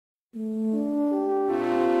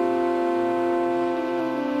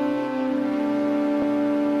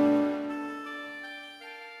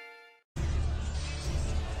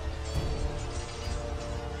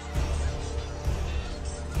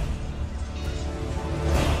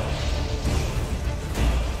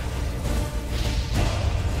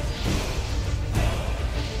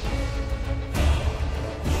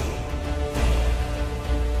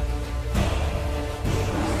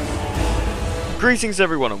Greetings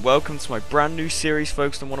everyone and welcome to my brand new series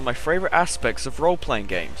focused on one of my favourite aspects of role-playing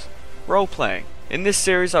games, role-playing. In this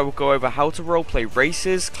series I will go over how to roleplay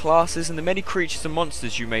races, classes and the many creatures and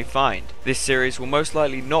monsters you may find. This series will most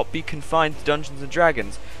likely not be confined to Dungeons &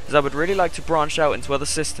 Dragons, as I would really like to branch out into other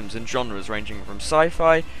systems and genres ranging from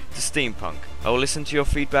sci-fi to steampunk. I will listen to your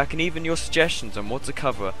feedback and even your suggestions on what to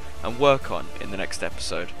cover and work on in the next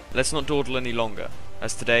episode. Let's not dawdle any longer,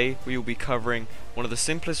 as today we will be covering one of the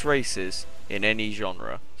simplest races in any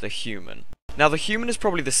genre, the human. Now the human is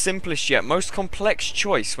probably the simplest yet most complex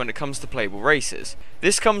choice when it comes to playable races.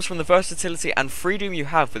 This comes from the versatility and freedom you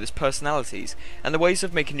have with its personalities and the ways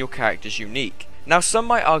of making your characters unique. Now some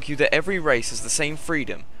might argue that every race has the same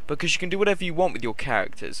freedom because you can do whatever you want with your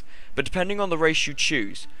characters, but depending on the race you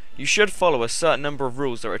choose, you should follow a certain number of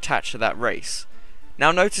rules that are attached to that race.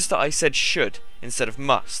 Now notice that I said should instead of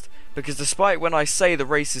must, because despite when I say the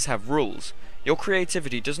races have rules, your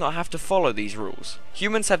creativity does not have to follow these rules.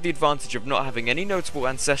 Humans have the advantage of not having any notable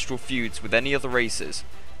ancestral feuds with any other races,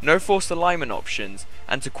 no forced alignment options,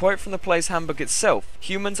 and to quote from the player's handbook itself,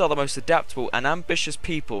 humans are the most adaptable and ambitious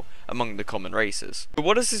people among the common races. But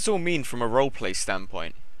what does this all mean from a roleplay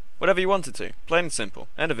standpoint? Whatever you want it to, plain and simple.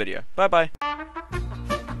 End of video. Bye bye.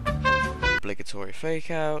 Obligatory fake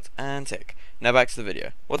out and tick. Now back to the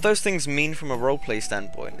video. What those things mean from a roleplay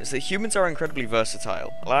standpoint is that humans are incredibly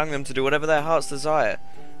versatile, allowing them to do whatever their hearts desire.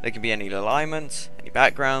 They can be any alignments, any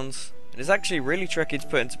backgrounds. It is actually really tricky to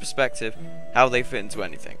put into perspective how they fit into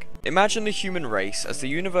anything. Imagine the human race as the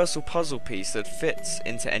universal puzzle piece that fits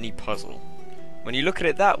into any puzzle. When you look at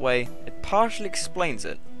it that way, it partially explains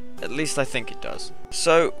it. At least I think it does.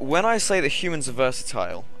 So, when I say that humans are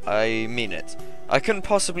versatile, I mean it. I couldn't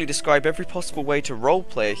possibly describe every possible way to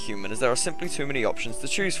roleplay a human as there are simply too many options to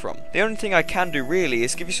choose from. The only thing I can do really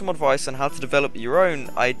is give you some advice on how to develop your own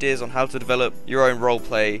ideas on how to develop your own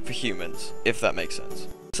roleplay for humans, if that makes sense.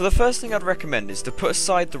 So the first thing I'd recommend is to put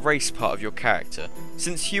aside the race part of your character,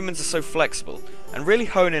 since humans are so flexible, and really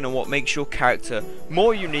hone in on what makes your character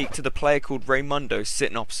more unique to the player called Raymundo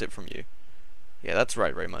sitting opposite from you. Yeah, that's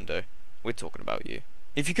right, Raymundo. We're talking about you.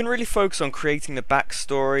 If you can really focus on creating the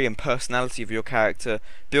backstory and personality of your character,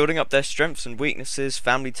 building up their strengths and weaknesses,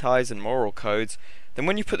 family ties and moral codes, then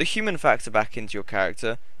when you put the human factor back into your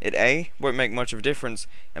character, it A, won't make much of a difference,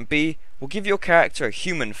 and B, will give your character a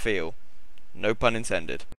human feel. No pun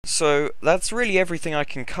intended. So that's really everything I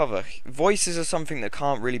can cover. Voices are something that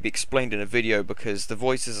can't really be explained in a video because the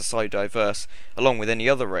voices are so diverse, along with any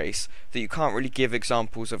other race, that you can't really give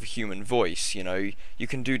examples of a human voice. You know, you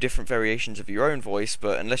can do different variations of your own voice,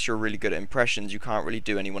 but unless you're really good at impressions, you can't really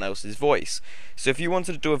do anyone else's voice. So if you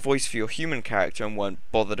wanted to do a voice for your human character and weren't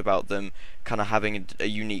bothered about them kind of having a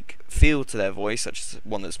unique feel to their voice, such as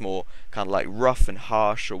one that's more kind of like rough and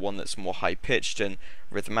harsh, or one that's more high-pitched and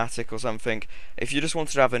rhythmatic or something, if you just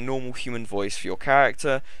wanted to have a normal human voice for your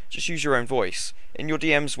character, just use your own voice. In your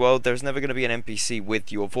DM's world, there's never going to be an NPC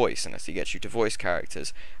with your voice unless he gets you to voice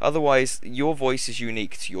characters. Otherwise, your voice is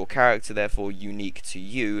unique to your character, therefore unique to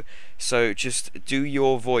you. So just do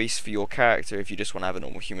your voice for your character if you just want to have a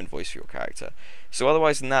normal human voice for your character. So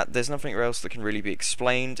otherwise than that, there's nothing else that can really be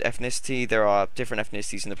explained. Ethnicity, there are different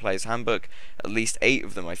ethnicities in the player's handbook, at least 8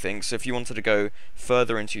 of them I think, so if you wanted to go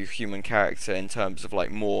further into your human character in terms of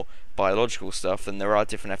like more biological stuff, then there are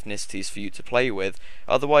different ethnicities for you to play with.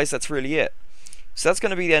 Otherwise, that's really it. So that's going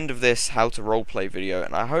to be the end of this how to roleplay video,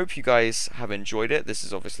 and I hope you guys have enjoyed it. This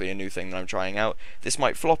is obviously a new thing that I'm trying out. This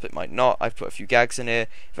might flop, it might not. I've put a few gags in here.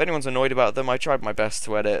 If anyone's annoyed about them, I tried my best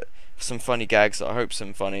to edit some funny gags that I hope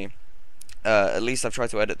seem funny. At least I've tried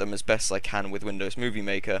to edit them as best I can with Windows Movie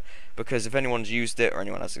Maker, because if anyone's used it or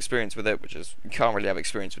anyone has experience with it, which is, you can't really have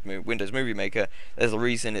experience with Windows Movie Maker, there's a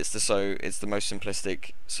reason it's the most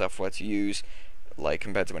simplistic software to use, like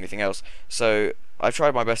compared to anything else. So I've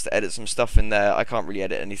tried my best to edit some stuff in there. I can't really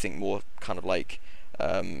edit anything more kind of like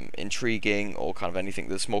intriguing or kind of anything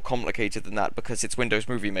that's more complicated than that, because it's Windows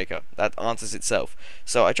Movie Maker. That answers itself.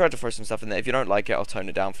 So I tried to throw some stuff in there. If you don't like it, I'll tone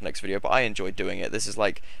it down for next video, but I enjoyed doing it. This is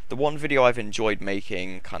like the one video I've enjoyed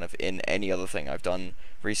making kind of in any other thing I've done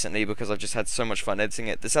recently, because I've just had so much fun editing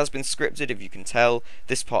it. This has been scripted, if you can tell.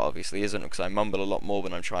 This part obviously isn't, because I mumble a lot more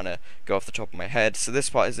when I'm trying to go off the top of my head. So this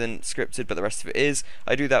part isn't scripted, but the rest of it is.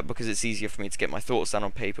 I do that because it's easier for me to get my thoughts down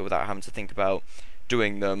on paper without having to think about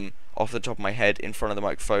doing them off the top of my head in front of the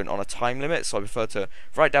microphone on a time limit. So I prefer to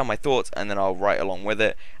write down my thoughts and then I'll write along with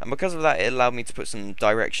it, and because of that it allowed me to put some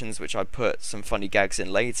directions, which I put some funny gags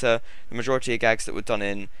in later. The majority of gags that were done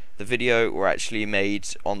in the video were actually made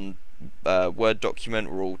on Word document,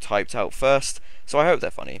 were all typed out first, so I hope they're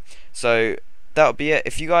funny. So that'll be it.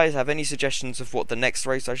 If you guys have any suggestions of what the next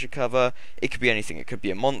race I should cover, it could be anything. It could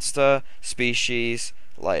be a monster, species,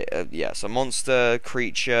 like so monster,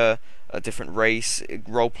 creature, a different race,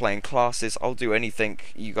 role-playing classes. I'll do anything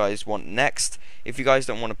you guys want next. If you guys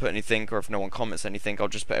don't want to put anything, or if no one comments anything, I'll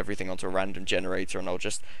just put everything onto a random generator and I'll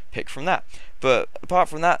just pick from that. But apart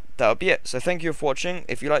from that, that'll be it. So thank you for watching.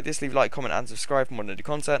 If you like this, leave a like, comment and subscribe for more new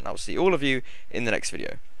content, and I'll see all of you in the next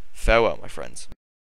video. Farewell, my friends.